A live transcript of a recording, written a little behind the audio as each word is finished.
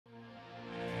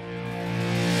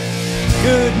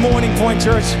Good morning, Pointe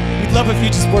Church. We'd love if you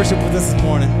just worship with us this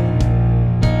morning.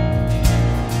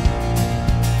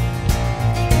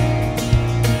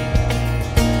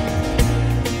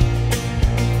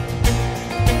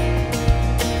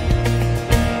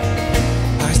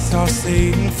 I saw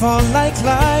Satan fall like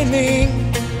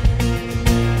lightning.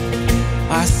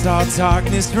 I saw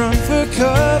darkness run for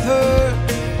cover.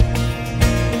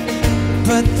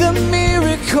 But the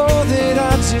miracle that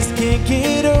I just can't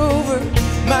get over,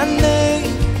 my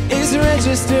name is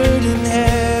registered in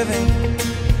heaven.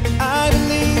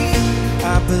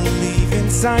 I believe in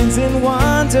signs and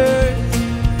wonders.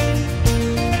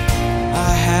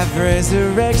 I have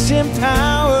resurrection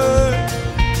power.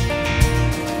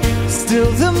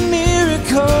 Still the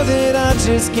miracle that I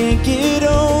just can't get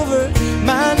over,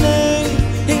 my name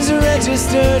is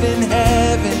registered in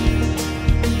heaven.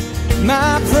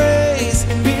 My praise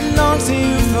belongs to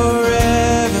you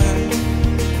forever.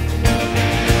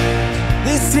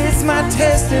 This is my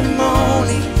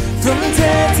testimony from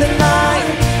death to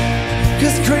life,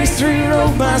 'cause grace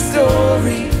rewrote my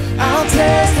story. I'll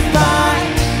testify,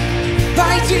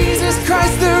 by Jesus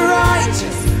Christ the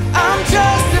righteous, I'm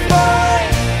justified.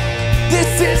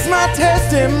 This is my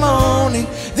testimony.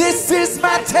 This is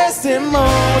my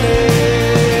testimony.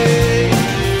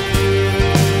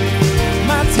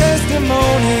 My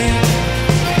testimony.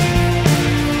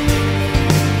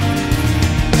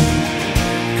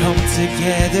 Come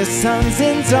together, sons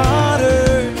and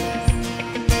daughters,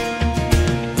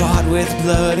 bought with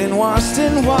blood and washed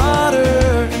in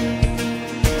water.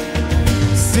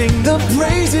 Sing the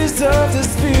praises of the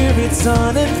Spirit,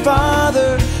 Son and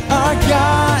Father. Our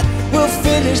God will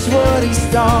finish what He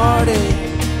started.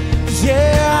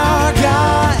 Yeah, our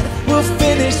God will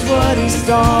finish what He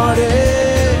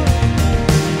started.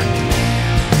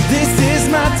 This is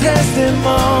my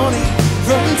testimony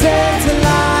from death to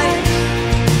life,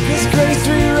 'cause grace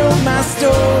rewrote my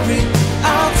story.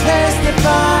 I'll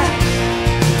testify,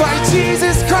 by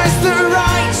Jesus Christ the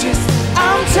righteous,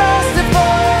 I'm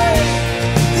justified.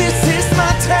 This is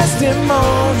my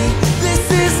testimony. This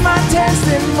is my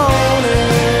testimony.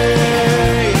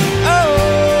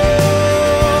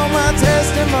 Oh, my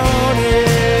testimony.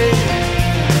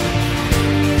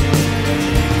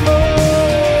 Oh,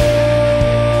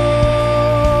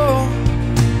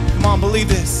 come on, believe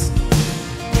this.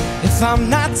 If I'm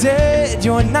not dead,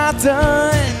 you're not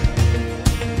done.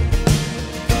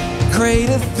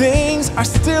 Greater things are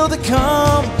still to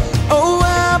come. Oh,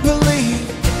 I believe.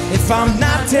 If I'm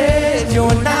not dead,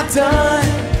 you're not done.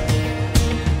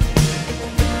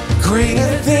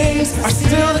 Greater things are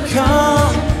still to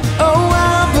come. Oh,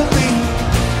 I believe.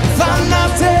 If I'm not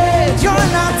dead, you're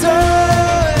not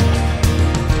done.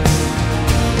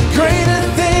 Greater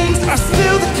things are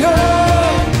still to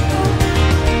come.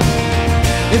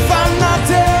 If I'm not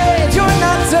dead, you're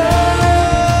not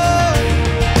done.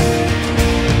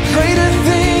 Greater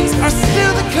things are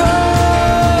still to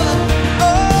come.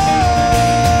 Oh,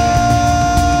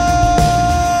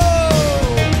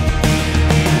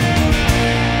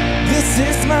 this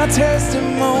is my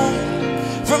testimony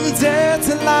from death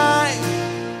to life,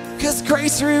 'cause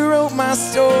grace rewrote my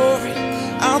story.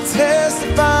 I'll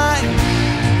testify,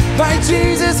 by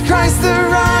Jesus Christ the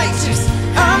righteous,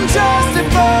 I'm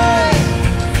justified.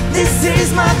 This is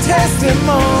my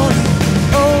testimony.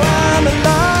 Oh, I'm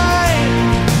alive.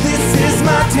 This is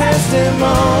my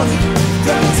testimony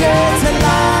from death to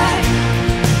life,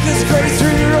 'cause grace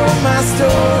rewrote my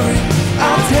story.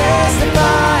 I'll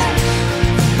testify,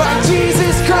 by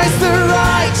Jesus Christ the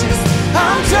righteous,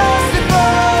 I'm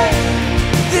justified.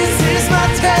 This is my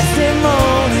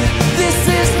testimony. This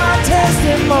is my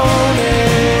testimony.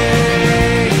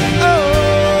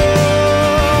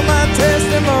 Oh, my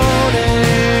testimony.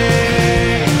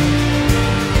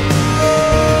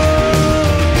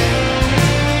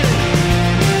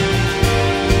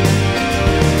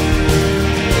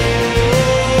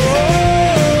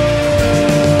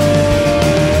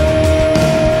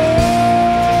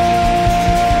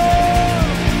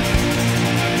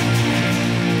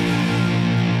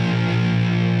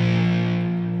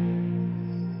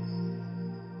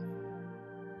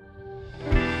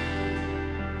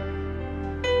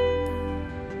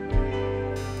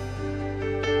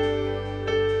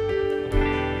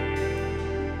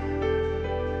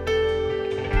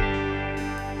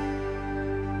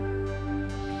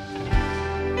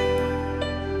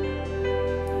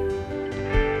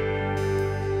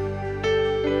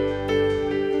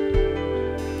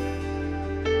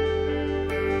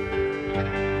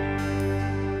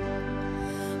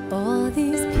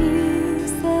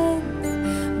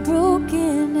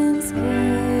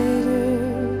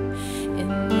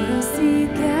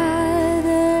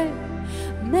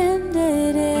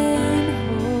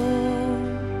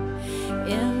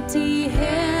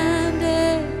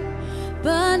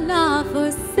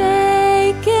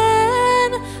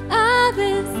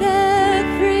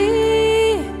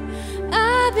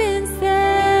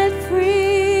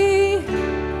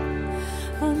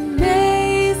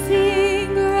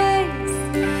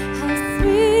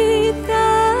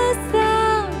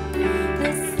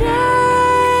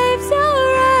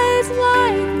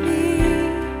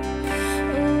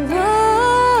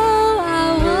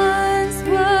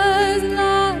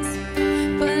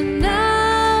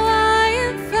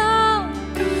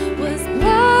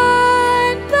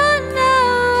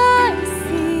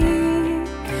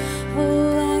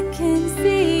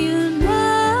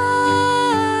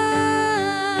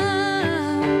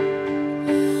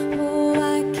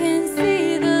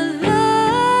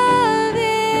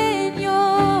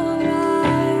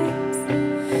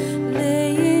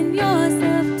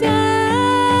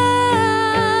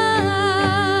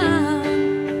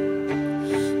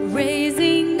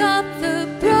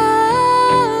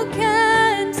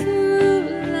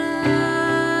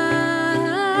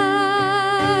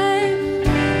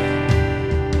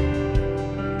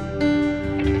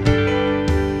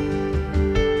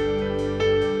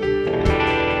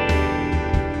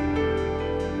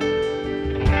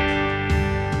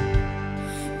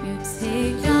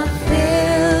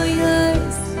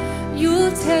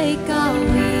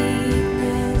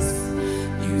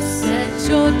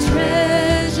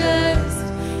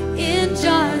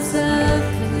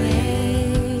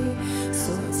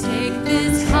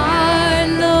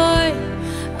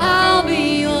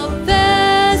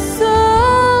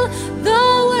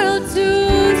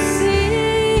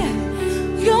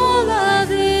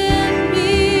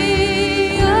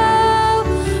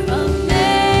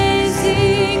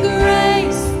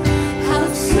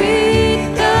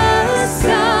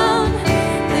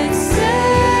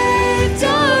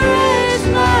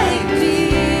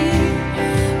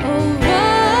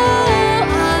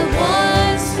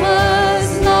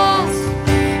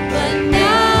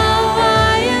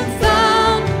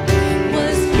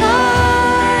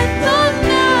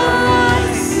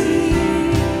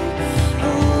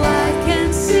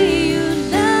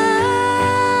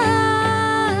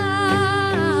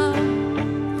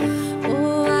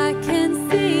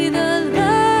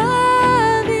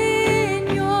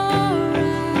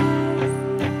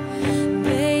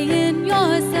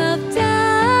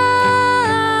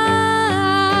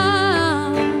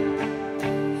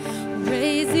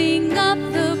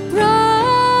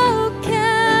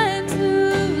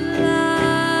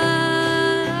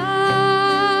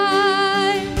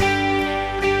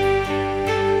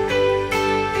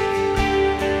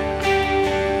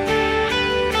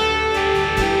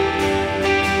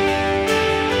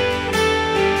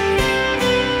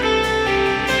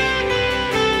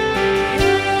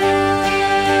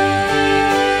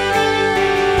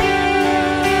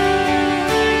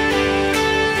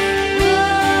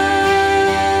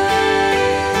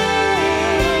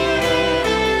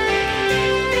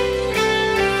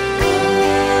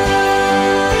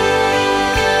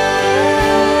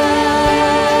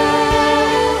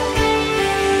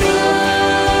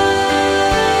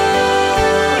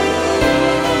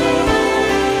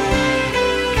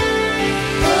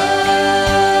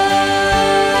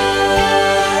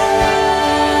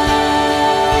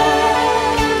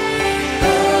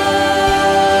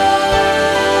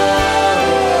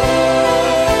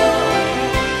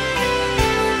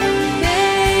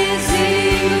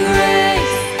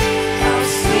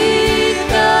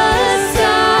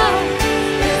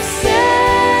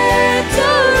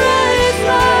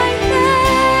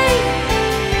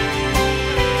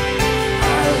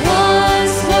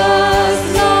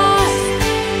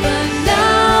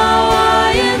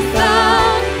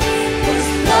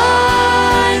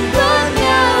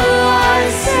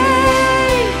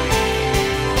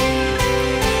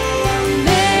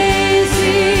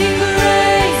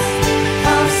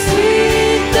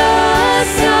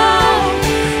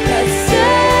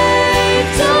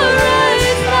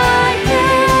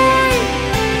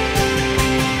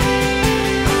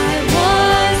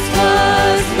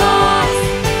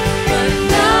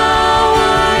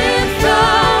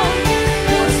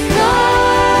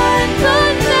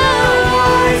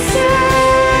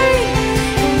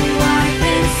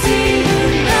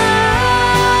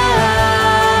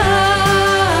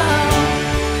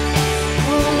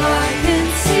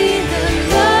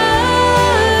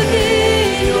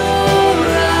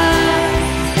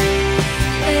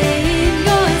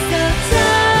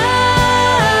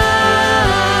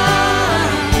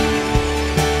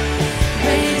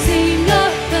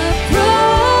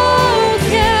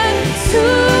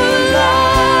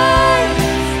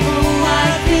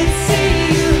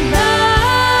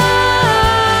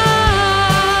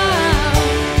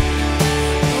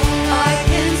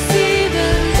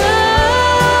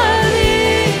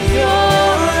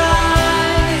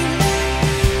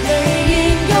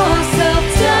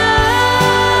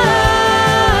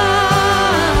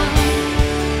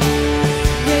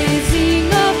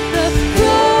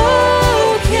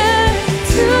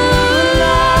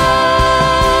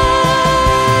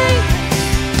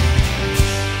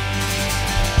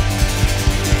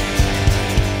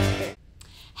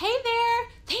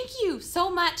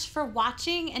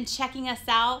 and checking us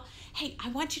out. Hey, I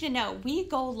want you to know we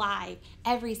go live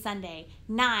every Sunday,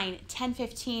 9,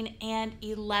 10:15, and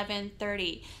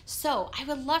 11:30. So I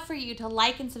would love for you to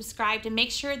like and subscribe to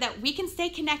make sure that we can stay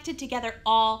connected together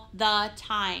all the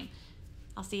time.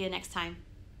 I'll see you next time.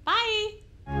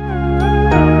 Bye.